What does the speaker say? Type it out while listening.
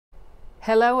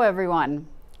Hello everyone.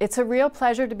 It's a real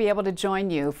pleasure to be able to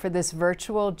join you for this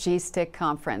virtual GSTIC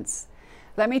conference.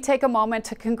 Let me take a moment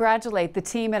to congratulate the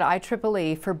team at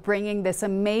IEEE for bringing this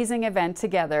amazing event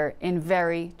together in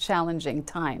very challenging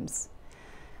times.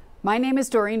 My name is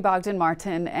Doreen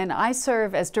Bogdan-Martin and I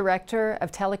serve as Director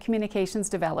of Telecommunications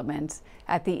Development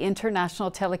at the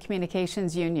International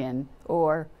Telecommunications Union,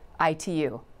 or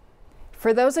ITU.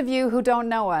 For those of you who don't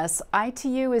know us,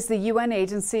 ITU is the UN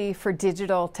Agency for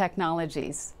Digital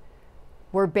Technologies.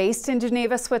 We're based in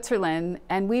Geneva, Switzerland,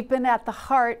 and we've been at the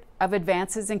heart of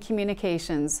advances in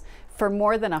communications for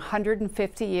more than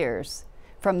 150 years,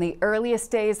 from the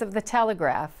earliest days of the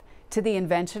telegraph to the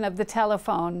invention of the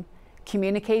telephone,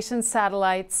 communications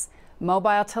satellites,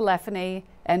 mobile telephony,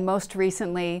 and most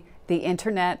recently, the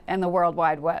Internet and the World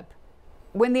Wide Web.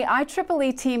 When the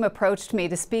IEEE team approached me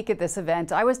to speak at this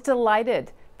event, I was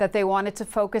delighted that they wanted to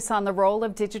focus on the role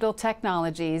of digital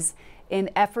technologies in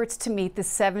efforts to meet the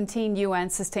 17 UN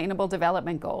Sustainable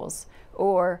Development Goals,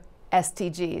 or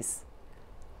SDGs.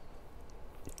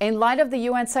 In light of the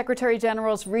UN Secretary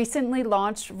General's recently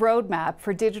launched roadmap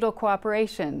for digital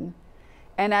cooperation,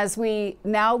 and as we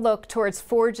now look towards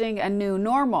forging a new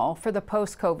normal for the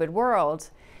post-COVID world,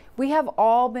 we have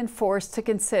all been forced to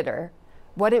consider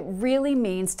what it really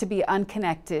means to be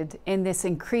unconnected in this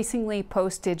increasingly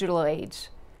post-digital age.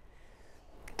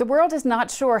 The world is not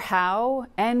sure how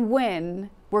and when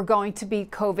we're going to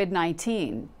beat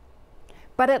COVID-19.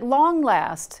 But at long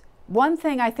last, one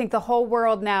thing I think the whole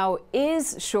world now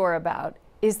is sure about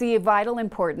is the vital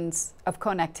importance of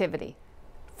connectivity.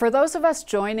 For those of us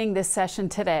joining this session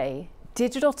today,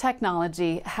 digital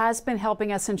technology has been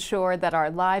helping us ensure that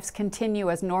our lives continue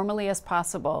as normally as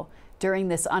possible during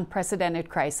this unprecedented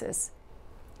crisis.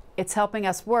 It's helping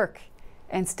us work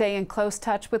and stay in close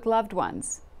touch with loved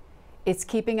ones. It's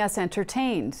keeping us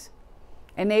entertained,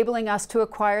 enabling us to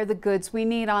acquire the goods we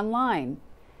need online,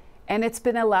 and it's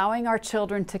been allowing our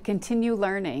children to continue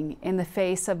learning in the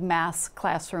face of mass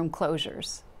classroom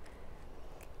closures.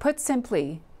 Put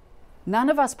simply, none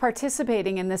of us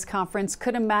participating in this conference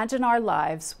could imagine our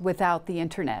lives without the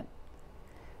Internet.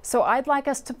 So I'd like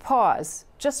us to pause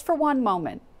just for one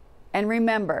moment and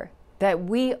remember that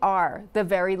we are the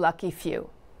very lucky few.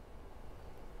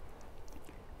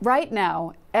 Right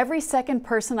now, every second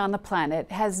person on the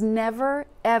planet has never,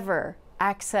 ever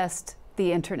accessed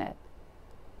the Internet.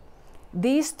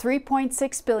 These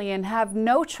 3.6 billion have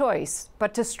no choice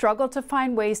but to struggle to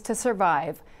find ways to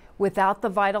survive without the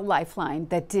vital lifeline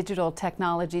that digital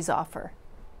technologies offer.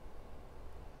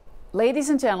 Ladies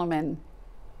and gentlemen,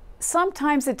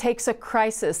 sometimes it takes a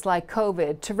crisis like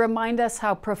COVID to remind us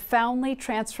how profoundly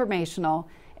transformational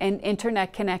an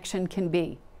Internet connection can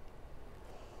be.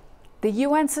 The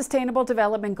UN Sustainable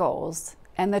Development Goals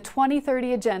and the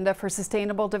 2030 Agenda for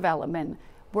Sustainable Development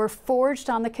were forged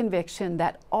on the conviction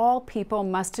that all people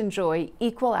must enjoy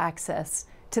equal access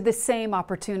to the same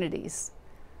opportunities.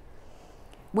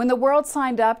 When the world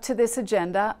signed up to this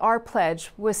agenda, our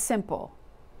pledge was simple: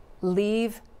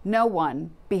 leave no one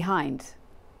behind.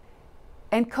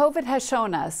 And COVID has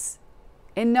shown us,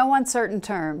 in no uncertain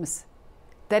terms,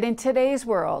 that in today's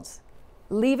world,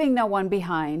 leaving no one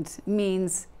behind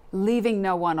means leaving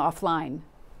no one offline.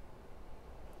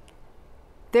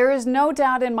 There is no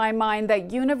doubt in my mind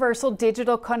that universal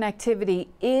digital connectivity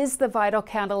is the vital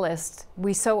catalyst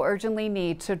we so urgently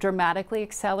need to dramatically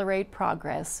accelerate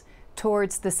progress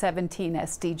towards the 17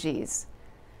 SDGs.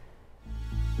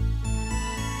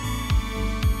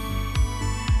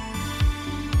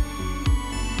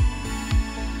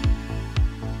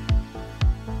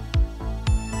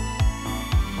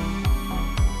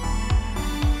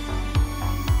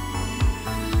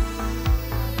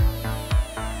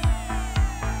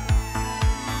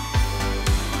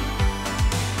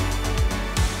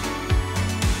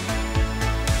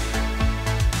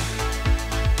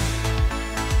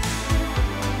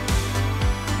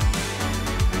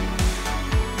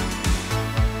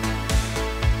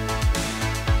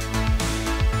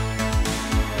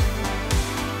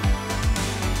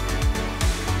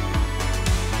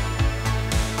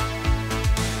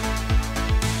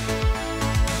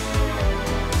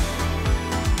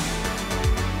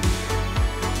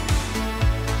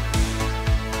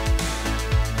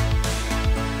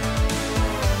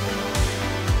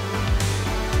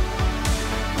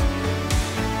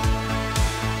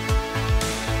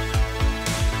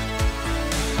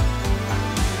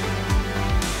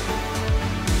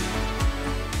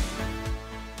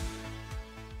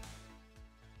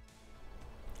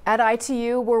 At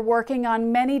ITU, we're working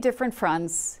on many different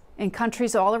fronts in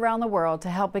countries all around the world to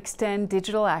help extend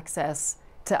digital access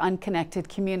to unconnected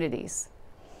communities.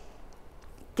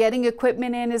 Getting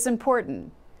equipment in is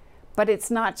important, but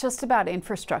it's not just about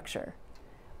infrastructure.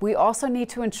 We also need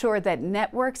to ensure that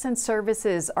networks and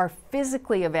services are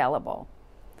physically available,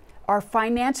 are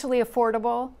financially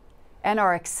affordable, and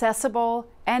are accessible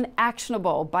and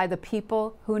actionable by the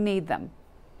people who need them.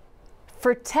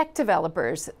 For tech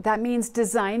developers, that means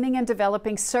designing and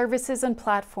developing services and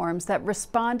platforms that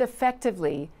respond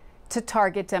effectively to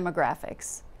target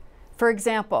demographics. For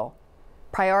example,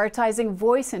 prioritizing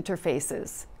voice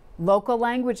interfaces, local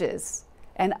languages,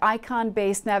 and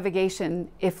icon-based navigation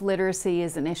if literacy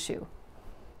is an issue.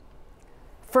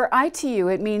 For ITU,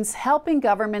 it means helping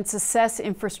governments assess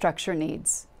infrastructure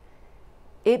needs.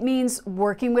 It means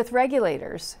working with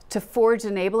regulators to forge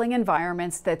enabling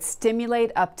environments that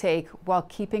stimulate uptake while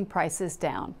keeping prices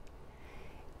down.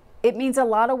 It means a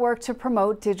lot of work to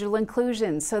promote digital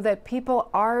inclusion so that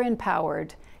people are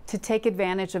empowered to take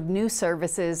advantage of new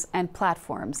services and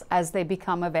platforms as they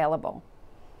become available.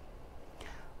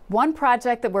 One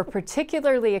project that we're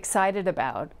particularly excited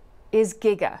about is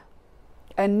GIGA,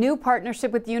 a new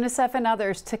partnership with UNICEF and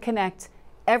others to connect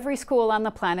every school on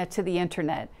the planet to the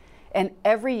internet and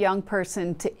every young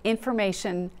person to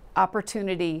information,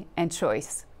 opportunity, and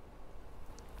choice.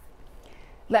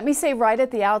 Let me say right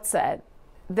at the outset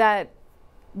that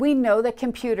we know that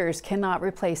computers cannot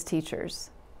replace teachers,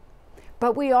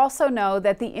 but we also know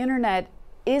that the internet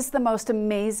is the most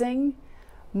amazing,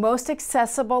 most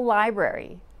accessible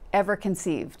library ever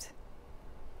conceived.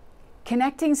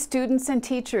 Connecting students and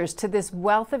teachers to this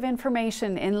wealth of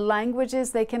information in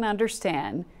languages they can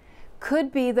understand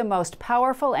could be the most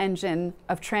powerful engine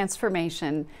of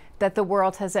transformation that the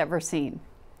world has ever seen.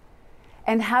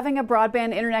 And having a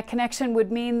broadband internet connection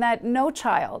would mean that no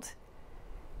child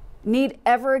need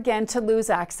ever again to lose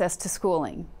access to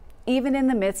schooling, even in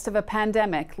the midst of a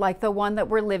pandemic like the one that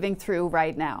we're living through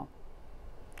right now.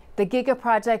 The GIGA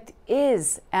project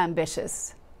is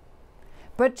ambitious,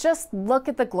 but just look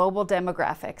at the global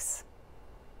demographics.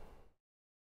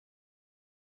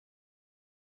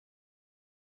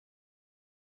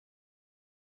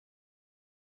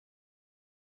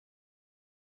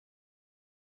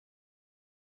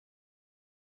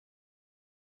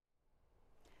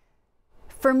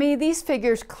 For me, these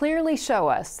figures clearly show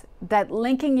us that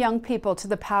linking young people to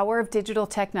the power of digital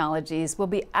technologies will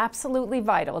be absolutely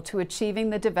vital to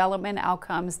achieving the development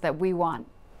outcomes that we want.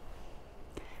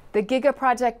 The GIGA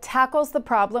project tackles the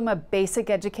problem of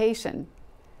basic education.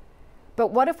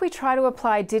 But what if we try to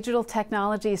apply digital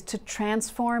technologies to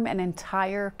transform an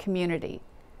entire community?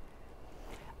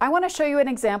 I want to show you an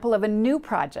example of a new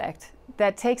project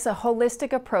that takes a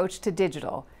holistic approach to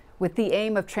digital with the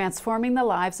aim of transforming the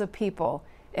lives of people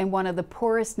in one of the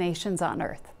poorest nations on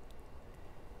earth.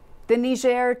 The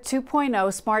Niger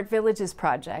 2.0 Smart Villages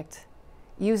project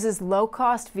uses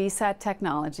low-cost VSAT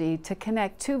technology to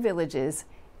connect two villages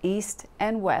east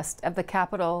and west of the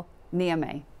capital,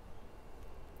 Niamey.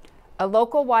 A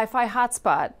local Wi-Fi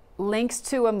hotspot links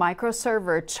to a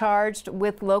microserver charged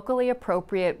with locally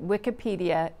appropriate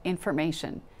Wikipedia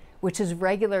information, which is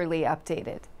regularly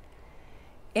updated.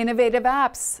 Innovative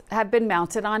apps have been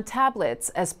mounted on tablets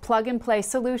as plug-and-play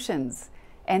solutions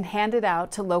and handed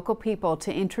out to local people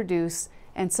to introduce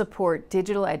and support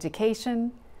digital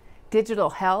education, digital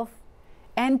health,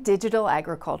 and digital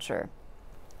agriculture.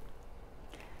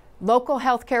 Local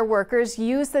healthcare workers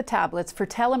use the tablets for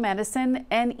telemedicine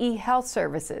and e-health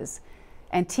services,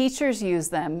 and teachers use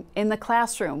them in the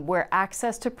classroom where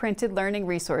access to printed learning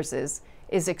resources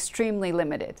is extremely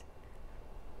limited.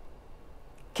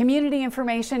 Community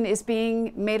information is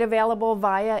being made available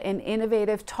via an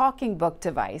innovative talking book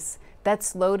device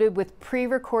that's loaded with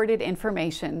pre-recorded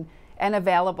information and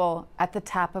available at the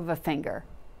tap of a finger.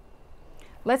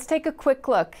 Let's take a quick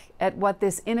look at what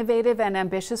this innovative and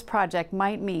ambitious project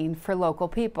might mean for local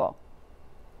people.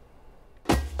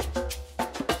 The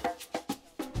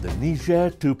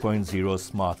Niger 2.0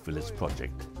 Smart Village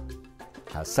project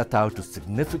has set out to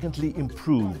significantly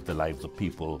improve the lives of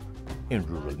people in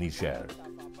rural Niger,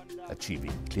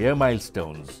 achieving clear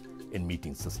milestones in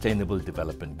meeting sustainable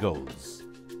development goals.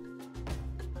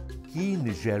 Key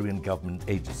Nigerian government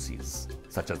agencies,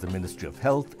 such as the Ministry of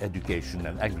Health, Education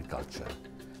and Agriculture,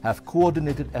 have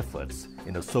coordinated efforts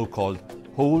in a so-called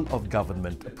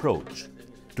whole-of-government approach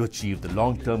to achieve the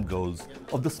long-term goals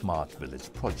of the Smart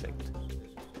Village project.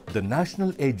 The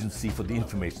National Agency for the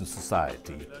Information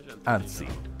Society, ANSI,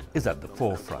 is at the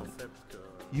forefront.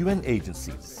 UN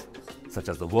agencies, such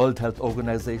as the World Health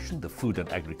Organization, the Food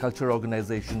and Agriculture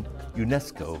Organization,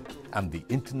 UNESCO, and the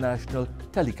International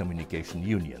Telecommunication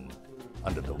Union,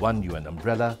 under the One UN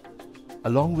umbrella,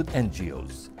 along with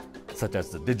NGOs, such as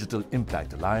the Digital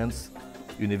Impact Alliance,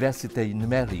 Université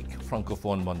Numérique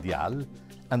Francophone Mondiale,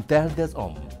 and Terre des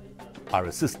Hommes are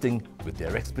assisting with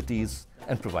their expertise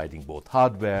and providing both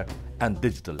hardware and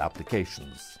digital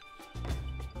applications.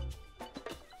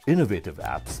 Innovative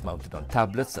apps mounted on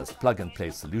tablets as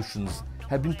plug-and-play solutions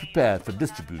have been prepared for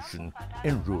distribution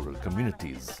in rural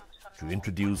communities to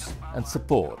introduce and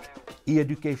support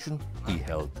e-education,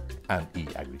 e-health, and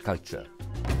e-agriculture.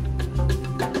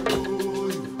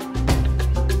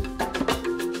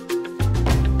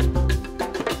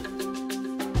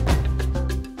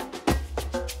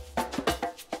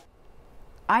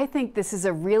 I think this is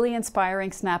a really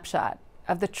inspiring snapshot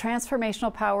of the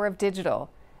transformational power of digital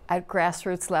at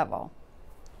grassroots level.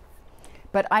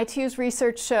 But ITU's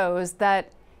research shows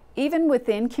that even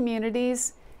within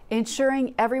communities,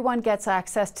 ensuring everyone gets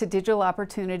access to digital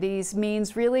opportunities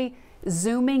means really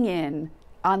zooming in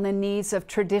on the needs of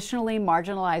traditionally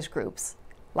marginalized groups,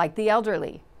 like the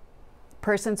elderly,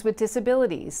 persons with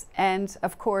disabilities, and,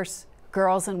 of course,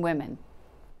 girls and women.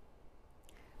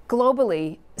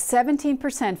 Globally,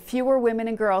 17% fewer women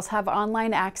and girls have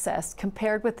online access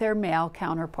compared with their male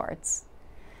counterparts.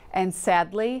 And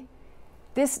sadly,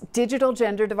 this digital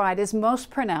gender divide is most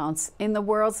pronounced in the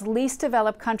world's least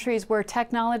developed countries where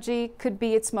technology could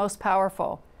be its most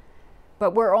powerful,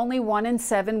 but where only 1 in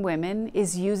 7 women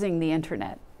is using the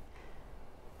internet.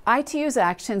 ITU's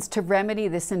actions to remedy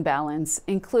this imbalance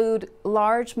include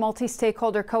large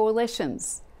multi-stakeholder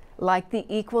coalitions, like the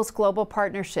Equals Global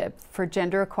Partnership for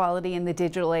Gender Equality in the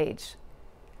Digital Age.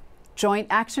 Joint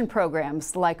action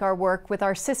programs like our work with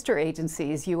our sister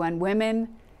agencies, UN Women,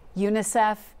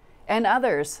 UNICEF, and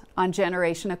others on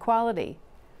generation equality.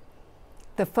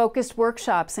 The focused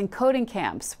workshops and coding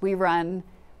camps we run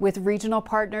with regional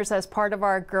partners as part of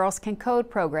our Girls Can Code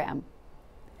program,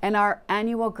 and our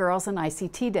annual Girls in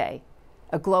ICT Day,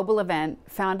 a global event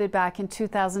founded back in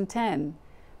 2010,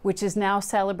 which is now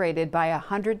celebrated by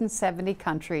 170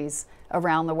 countries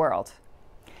around the world.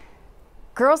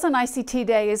 Girls in ICT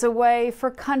Day is a way for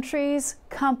countries,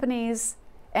 companies,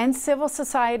 and civil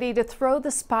society to throw the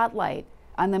spotlight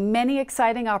on the many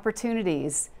exciting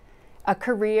opportunities a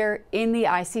career in the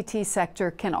ICT sector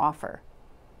can offer.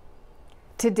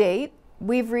 To date,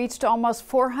 we've reached almost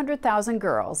 400,000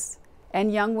 girls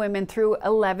and young women through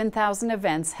 11,000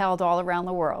 events held all around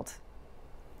the world.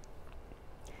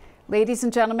 Ladies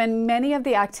and gentlemen, many of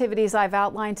the activities I've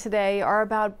outlined today are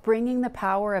about bringing the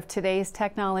power of today's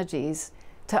technologies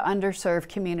to underserved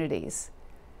communities.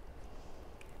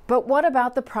 But what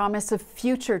about the promise of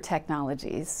future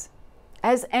technologies?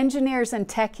 As engineers and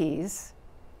techies,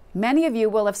 many of you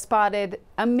will have spotted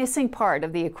a missing part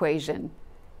of the equation,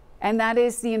 and that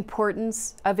is the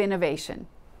importance of innovation.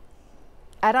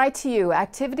 At ITU,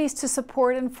 activities to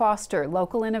support and foster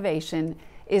local innovation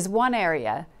is one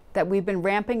area that we've been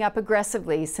ramping up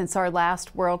aggressively since our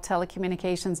last World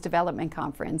Telecommunications Development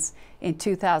Conference in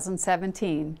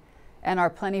 2017 and our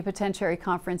Plenipotentiary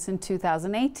Conference in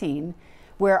 2018,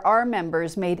 where our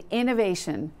members made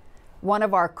innovation one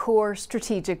of our core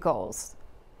strategic goals.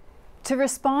 To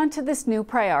respond to this new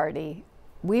priority,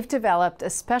 we've developed a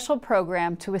special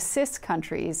program to assist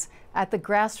countries at the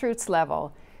grassroots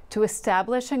level to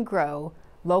establish and grow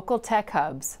local tech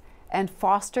hubs and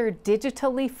foster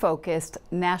digitally focused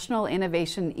national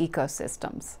innovation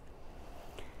ecosystems.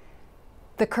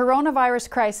 The coronavirus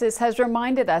crisis has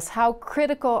reminded us how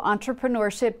critical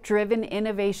entrepreneurship-driven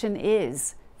innovation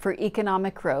is for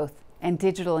economic growth and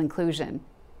digital inclusion.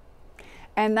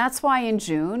 And that's why in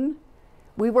June,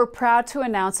 we were proud to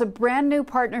announce a brand new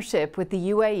partnership with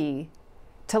the UAE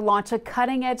to launch a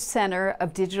cutting-edge center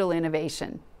of digital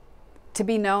innovation, to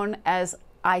be known as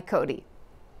iCODI.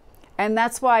 And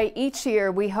that's why each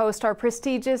year we host our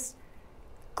prestigious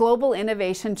Global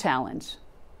Innovation Challenge.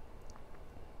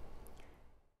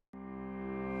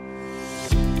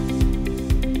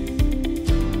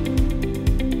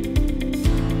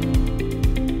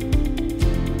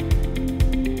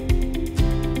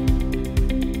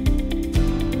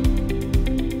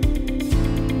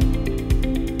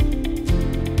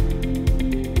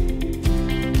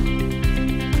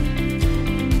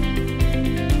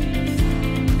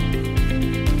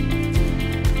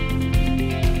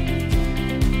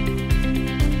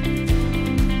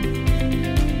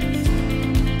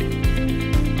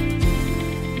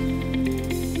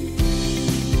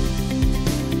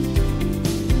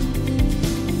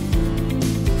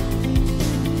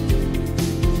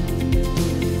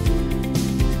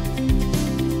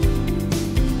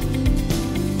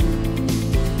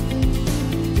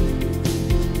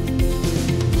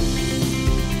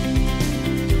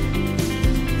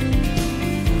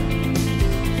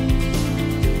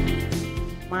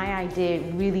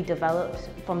 really developed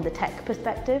from the tech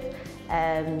perspective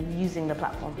using the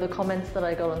platform. The comments that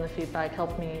I got on the feedback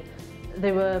helped me.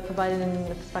 They were provided in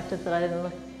the perspective that I didn't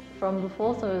look from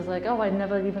before, so it was like, oh, I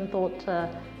never even thought to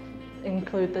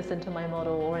include this into my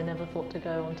model, or I never thought to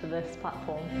go onto this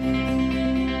platform.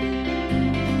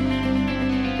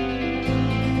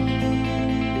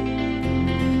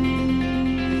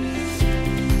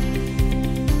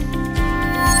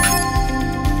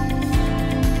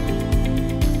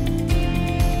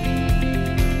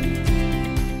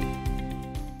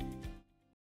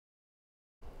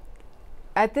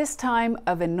 At this time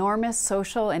of enormous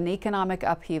social and economic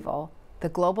upheaval, the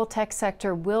global tech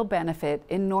sector will benefit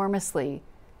enormously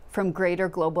from greater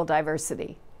global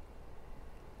diversity.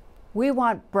 We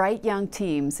want bright young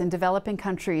teams in developing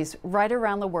countries right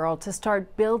around the world to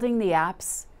start building the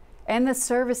apps and the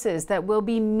services that will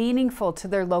be meaningful to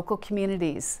their local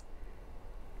communities.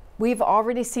 We've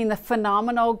already seen the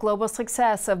phenomenal global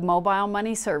success of mobile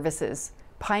money services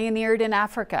pioneered in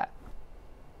Africa.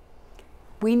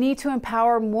 We need to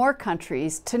empower more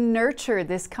countries to nurture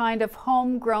this kind of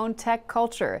homegrown tech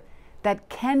culture that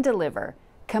can deliver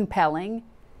compelling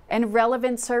and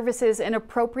relevant services in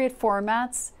appropriate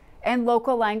formats and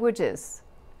local languages.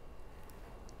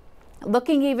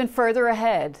 Looking even further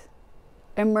ahead,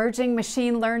 emerging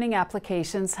machine learning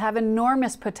applications have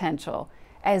enormous potential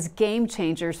as game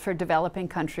changers for developing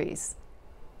countries.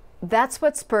 That's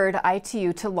what spurred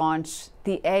ITU to launch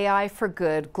the AI for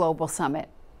Good Global Summit,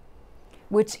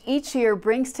 which each year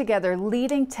brings together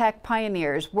leading tech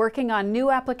pioneers working on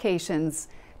new applications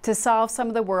to solve some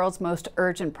of the world's most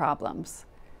urgent problems.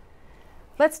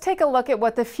 Let's take a look at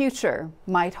what the future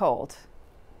might hold.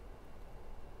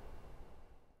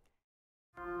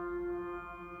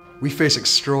 We face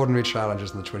extraordinary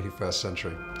challenges in the 21st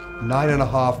century.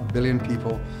 9.5 billion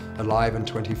people alive in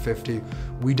 2050.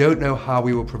 We don't know how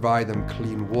we will provide them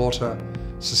clean water,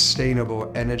 sustainable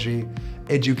energy,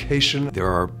 education. There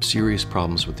are serious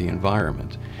problems with the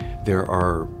environment. There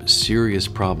are serious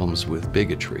problems with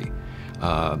bigotry.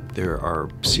 There are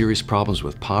serious problems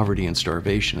with poverty and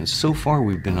starvation, and so far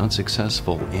we've been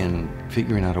unsuccessful in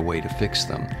figuring out a way to fix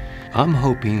them. I'm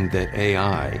hoping that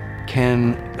AI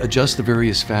can adjust the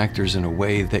various factors in a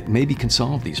way that maybe can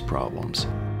solve these problems.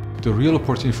 The real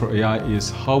opportunity for AI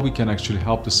is how we can actually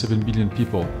help the 7 billion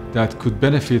people that could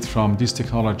benefit from these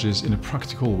technologies in a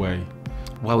practical way.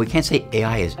 While we can't say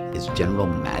AI is general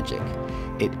magic,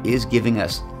 it is giving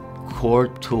us core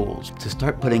tools to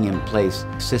start putting in place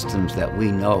systems that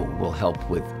we know will help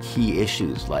with key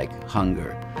issues like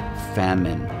hunger,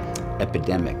 famine,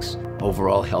 epidemics,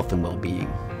 overall health and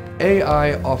well-being.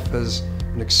 AI offers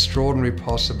an extraordinary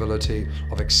possibility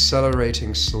of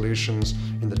accelerating solutions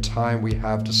in the time we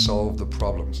have to solve the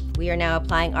problems. We are now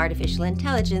applying artificial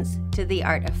intelligence to the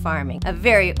art of farming, a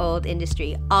very old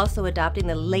industry, also adopting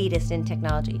the latest in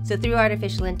technology. So through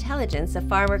artificial intelligence, a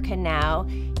farmer can now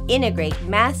integrate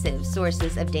massive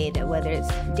sources of data, whether it's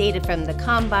data from the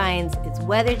combines, it's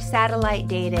weather satellite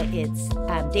data, it's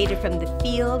data from the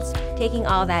fields, taking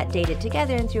all that data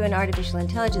together and through an artificial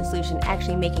intelligence solution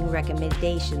actually making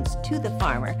recommendations to the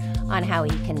farmer on how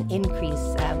he can increase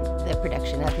the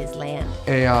production of his land.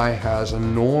 AI has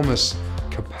enormous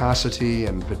capacity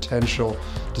and potential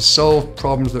to solve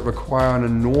problems that require an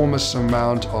enormous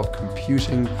amount of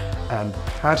computing and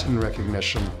pattern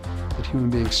recognition that human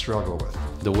beings struggle with.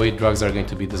 The way drugs are going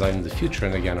to be designed in the future,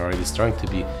 and again already starting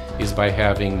to be, is by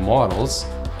having models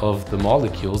of the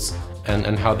molecules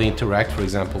and how they interact, for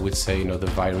example, with, say, the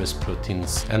virus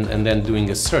proteins, and then doing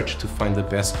a search to find the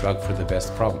best drug for the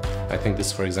best problem. I think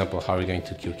this, for example, how we're going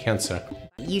to cure cancer.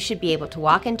 You should be able to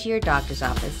walk into your doctor's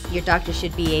office. Your doctor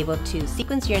should be able to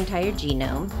sequence your entire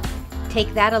genome,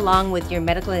 take that along with your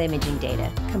medical imaging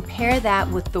data, compare that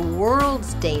with the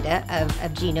world's data of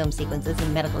genome sequences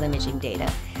and medical imaging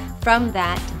data. From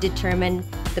that, determine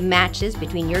the matches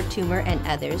between your tumor and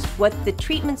others, what the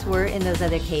treatments were in those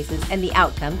other cases, and the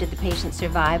outcome, did the patient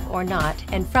survive or not,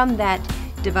 and from that,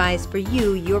 devise for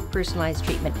you your personalized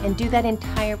treatment and do that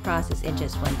entire process in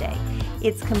just one day.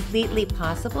 It's completely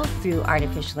possible through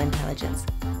artificial intelligence.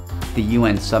 The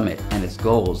UN Summit and its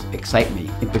goals excite me,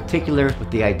 in particular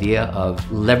with the idea of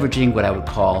leveraging what I would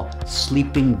call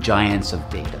sleeping giants of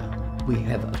data. We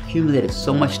have accumulated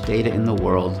so much data in the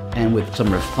world, and with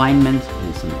some refinement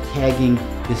and some tagging,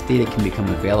 this data can become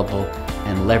available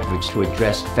and leveraged to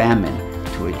address famine,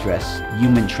 to address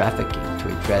human trafficking,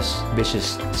 to address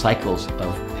vicious cycles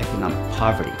of economic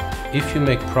poverty. If you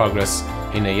make progress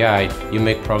in AI, you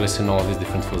make progress in all these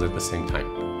different fields at the same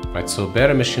time. Right? So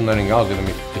better machine learning algorithm,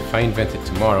 if I invent it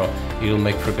tomorrow, it'll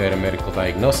make for better medical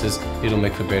diagnosis, it'll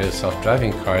make for better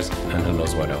self-driving cars, and who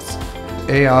knows what else.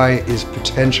 AI is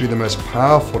potentially the most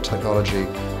powerful technology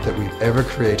that we've ever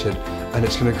created, and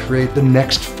it's going to create the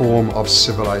next form of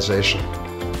civilization.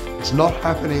 It's not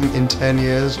happening in 10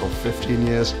 years or 15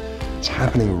 years, it's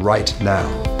happening right now.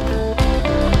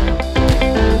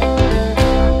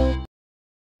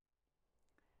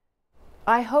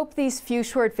 I hope these few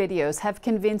short videos have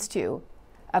convinced you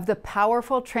of the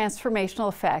powerful transformational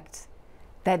effect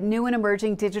that new and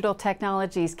emerging digital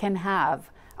technologies can have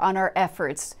on our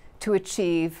efforts to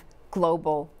achieve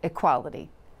global equality.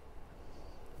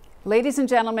 Ladies and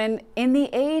gentlemen, in the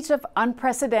age of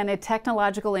unprecedented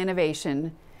technological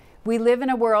innovation, we live in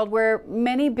a world where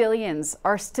many billions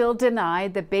are still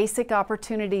denied the basic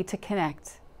opportunity to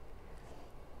connect.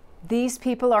 These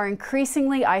people are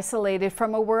increasingly isolated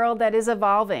from a world that is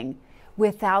evolving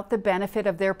without the benefit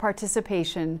of their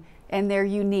participation and their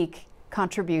unique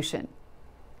contribution.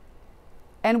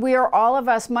 And we are all of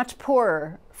us much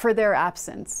poorer for their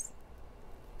absence.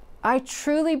 I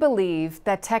truly believe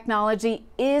that technology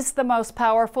is the most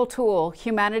powerful tool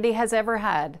humanity has ever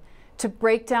had to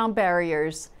break down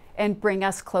barriers and bring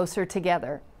us closer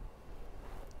together.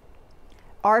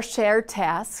 Our shared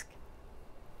task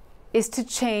is to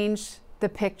change the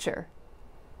picture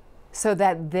so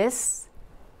that this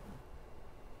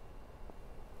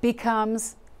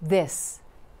becomes this.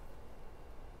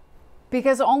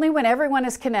 Because only when everyone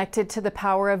is connected to the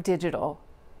power of digital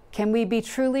can we be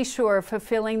truly sure of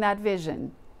fulfilling that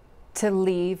vision to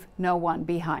leave no one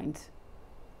behind.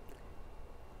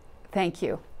 Thank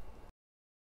you.